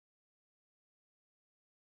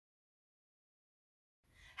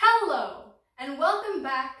Hello, and welcome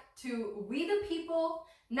back to We the People,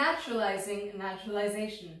 Naturalizing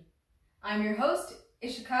Naturalization. I'm your host,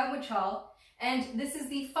 Ishika Muchhal, and this is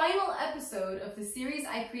the final episode of the series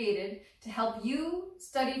I created to help you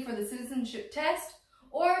study for the citizenship test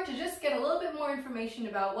or to just get a little bit more information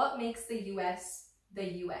about what makes the US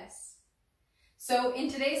the US. So in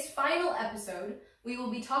today's final episode, we will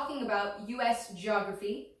be talking about US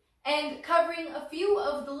geography and covering a few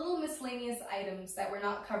of the little miscellaneous items that were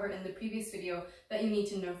not covered in the previous video that you need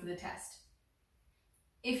to know for the test.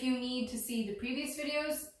 If you need to see the previous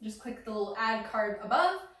videos, just click the little add card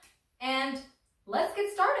above, and let's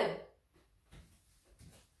get started.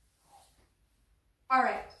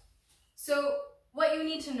 Alright, so what you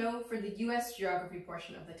need to know for the US geography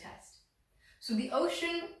portion of the test. So the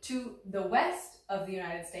ocean to the west of the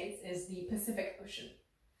United States is the Pacific Ocean.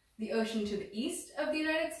 The ocean to the east of the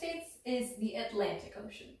United States is the Atlantic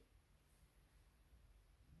Ocean.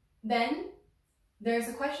 Then there's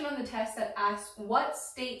a question on the test that asks what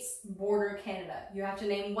states border Canada. You have to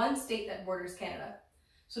name one state that borders Canada.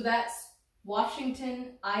 So that's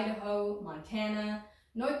Washington, Idaho, Montana,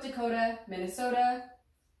 North Dakota, Minnesota,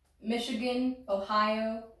 Michigan,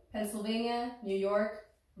 Ohio, Pennsylvania, New York,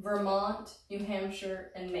 Vermont, New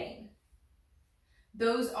Hampshire, and Maine.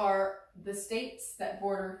 Those are the states that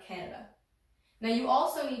border Canada. Now you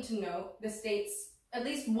also need to know the states, at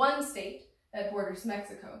least one state that borders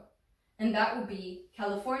Mexico, and that will be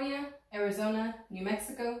California, Arizona, New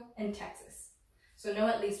Mexico, and Texas. So know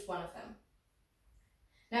at least one of them.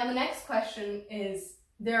 Now the next question is,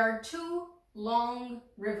 there are two long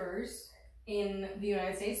rivers in the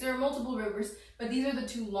United States. There are multiple rivers, but these are the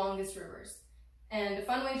two longest rivers. And a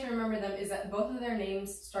fun way to remember them is that both of their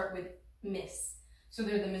names start with Miss. So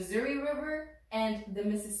they're the Missouri River and the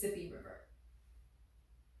Mississippi River.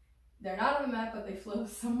 They're not on the map, but they flow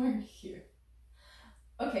somewhere here.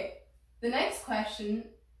 Okay, the next question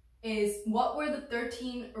is, what were the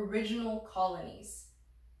 13 original colonies?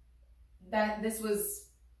 This was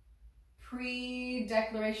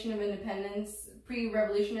pre-Declaration of Independence,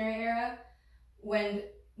 pre-Revolutionary era, when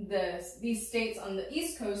these states on the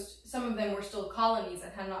East Coast, some of them were still colonies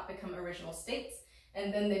that had not become original states.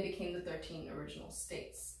 And then they became the 13 original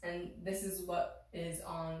states. And this is what is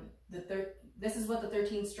on this is what the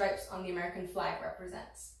 13 stripes on the American flag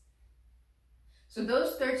represents. So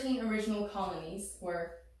those 13 original colonies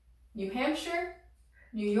were New Hampshire,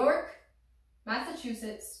 New York,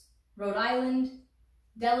 Massachusetts, Rhode Island,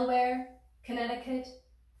 Delaware, Connecticut,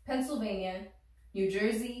 Pennsylvania, New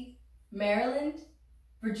Jersey, Maryland,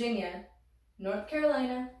 Virginia, North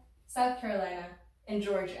Carolina, South Carolina, and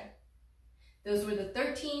Georgia. Those were the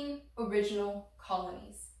 13 original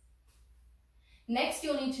colonies. Next,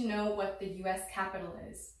 you'll need to know what the US capital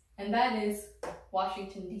is, and that is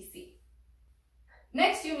Washington, D.C.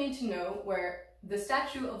 Next, you'll need to know where the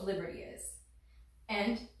Statue of Liberty is,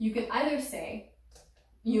 and you can either say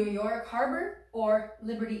New York Harbor or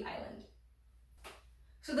Liberty Island.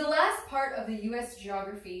 So the last part of the US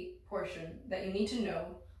geography portion that you need to know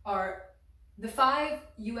are the 5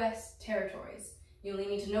 US territories. You only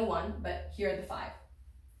need to know one, but here are the 5.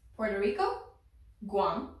 Puerto Rico,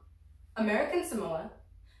 Guam, American Samoa,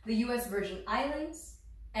 the US Virgin Islands,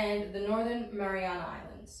 and the Northern Mariana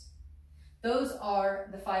Islands. Those are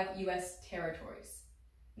the 5 US territories.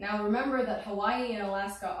 Now remember that Hawaii and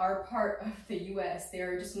Alaska are part of the US. They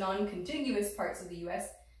are just non-contiguous parts of the US.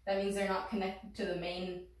 That means they're not connected to the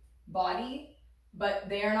main body, but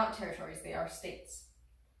they are not territories, they are states.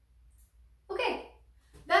 Okay,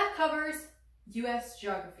 that covers US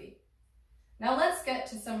geography. Now let's get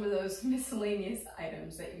to some of those miscellaneous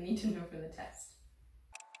items that you need to know for the test.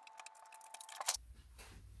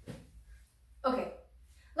 Okay,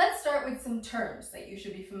 let's start with some terms that you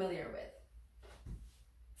should be familiar with.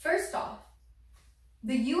 First off,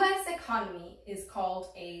 the US economy is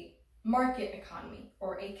called a market economy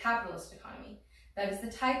or a capitalist economy. That is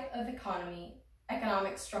the type of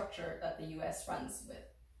economic structure that the US runs with.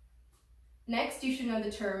 Next, you should know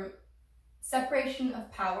the term separation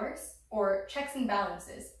of powers, or checks and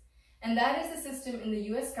balances, and that is a system in the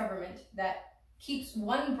US government that keeps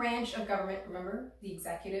one branch of government, remember, the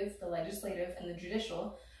executive, the legislative, and the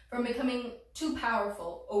judicial, from becoming too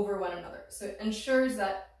powerful over one another. So it ensures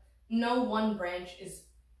that no one branch is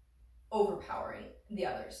overpowering the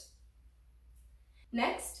others.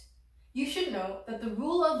 Next, you should know that the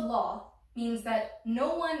rule of law means that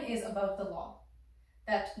no one is above the law,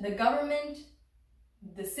 that the government,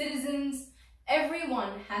 the citizens,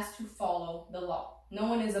 everyone has to follow the law. No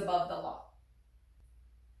one is above the law.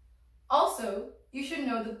 Also, you should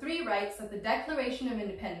know the 3 rights that the Declaration of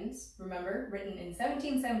Independence, remember, written in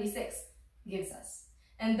 1776, gives us.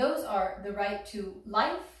 And those are the right to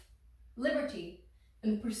life, liberty,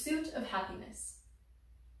 and pursuit of happiness.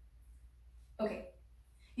 Okay,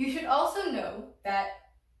 you should also know that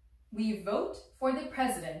we vote for the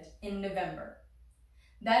president in November.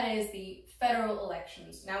 That is the federal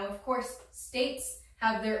elections. Now, of course, states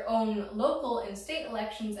have their own local and state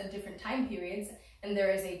elections at different time periods, and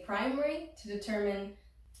there is a primary to determine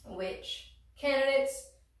which candidates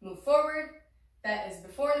move forward. That is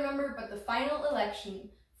before November, but the final election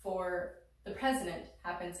for the president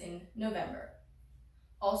happens in November.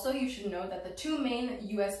 Also, you should know that the two main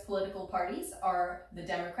US political parties are the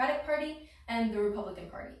Democratic Party and the Republican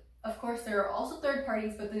Party. Of course, there are also third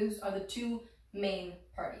parties, but those are the two main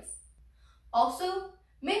parties. Also,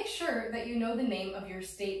 make sure that you know the name of your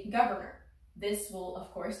state governor. This will,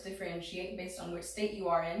 of course, differentiate based on which state you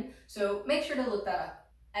are in, so make sure to look that up.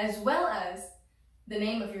 As well as the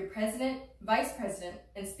name of your president, vice president,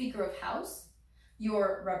 and speaker of house,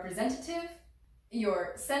 your representative,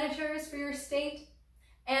 your senators for your state,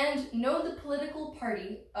 and know the political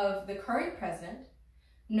party of the current president,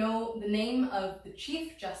 know the name of the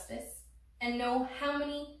Chief Justice, and know how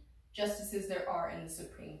many justices there are in the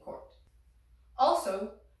Supreme Court.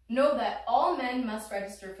 Also, know that all men must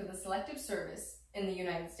register for the Selective Service in the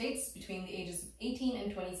United States between the ages of 18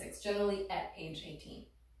 and 26, generally at age 18.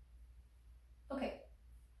 Okay.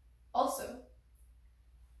 Also,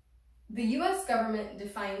 the US government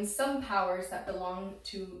defines some powers that belong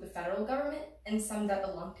to the federal government and some that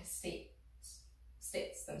belong to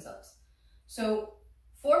states themselves. So,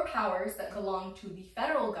 4 powers that belong to the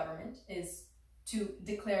federal government is to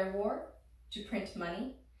declare war, to print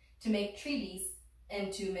money, to make treaties,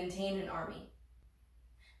 and to maintain an army.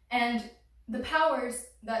 And the powers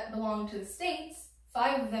that belong to the states,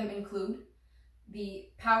 5 of them include the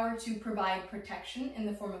power to provide protection in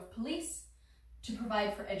the form of police, to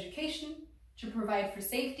provide for education, to provide for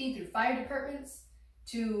safety through fire departments,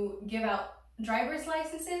 to give out driver's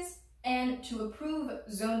licenses, and to approve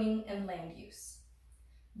zoning and land use.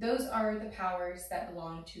 Those are the powers that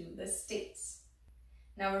belong to the states.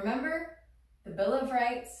 Now remember, the Bill of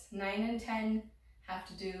Rights 9 and 10 have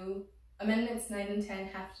to do, Amendments 9 and 10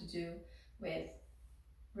 have to do with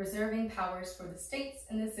reserving powers for the states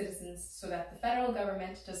and the citizens so that the federal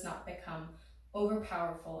government does not become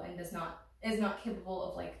overpowerful and is not capable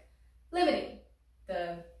of limiting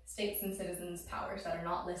the states and citizens' powers that are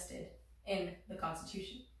not listed in the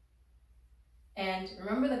Constitution. And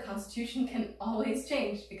remember, the Constitution can always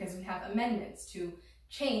change because we have amendments to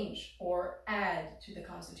change or add to the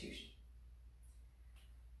Constitution.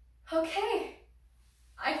 Okay,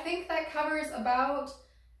 I think that covers about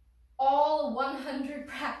all 100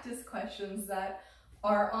 practice questions that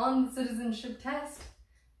are on the citizenship test.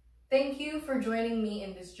 Thank you for joining me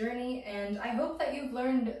in this journey, and I hope that you've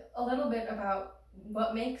learned a little bit about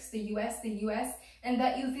what makes the US, and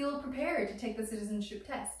that you feel prepared to take the citizenship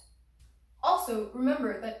test. Also,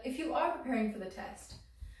 remember that if you are preparing for the test,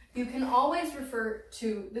 you can always refer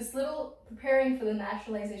to this little Preparing for the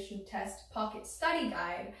Naturalization Test pocket study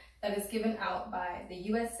guide that is given out by the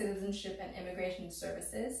US Citizenship and Immigration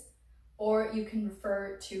Services, or you can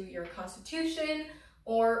refer to your Constitution,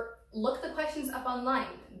 or look the questions up online.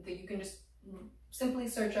 You can just simply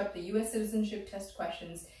search up the US Citizenship Test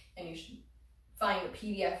questions, and you should find a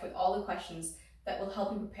PDF with all the questions that will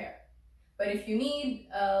help you prepare. But if you need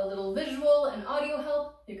a little visual and audio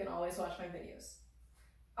help, you can always watch my videos.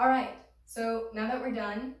 Alright, so now that we're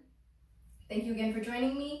done, thank you again for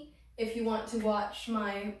joining me. If you want to watch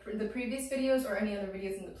the previous videos or any other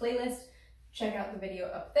videos in the playlist, check out the video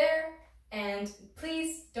up there. And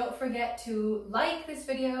please don't forget to like this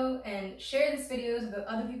video and share this video so that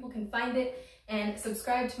other people can find it, and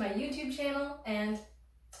subscribe to my YouTube channel, and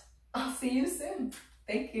I'll see you soon.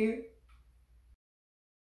 Thank you.